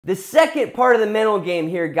The second part of the mental game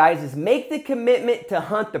here, guys, is make the commitment to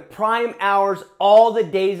hunt the prime hours all the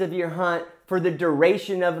days of your hunt for the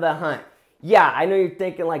duration of the hunt. Yeah, I know you're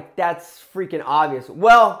thinking like that's freaking obvious.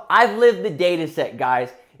 Well, I've lived the data set, guys,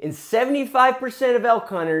 and 75% of elk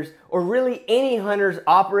hunters, or really any hunters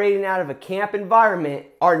operating out of a camp environment,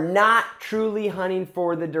 are not truly hunting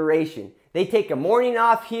for the duration. They take a morning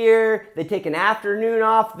off here, they take an afternoon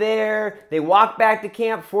off there, they walk back to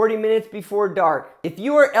camp 40 minutes before dark. If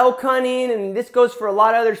you are elk hunting, and this goes for a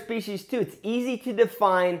lot of other species too, it's easy to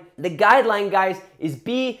define. The guideline, guys, is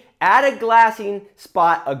be at a glassing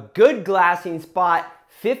spot, a good glassing spot,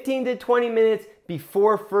 15 to 20 minutes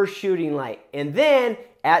before first shooting light. And then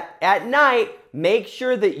at night, make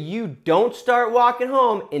sure that you don't start walking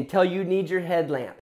home until you need your headlamp.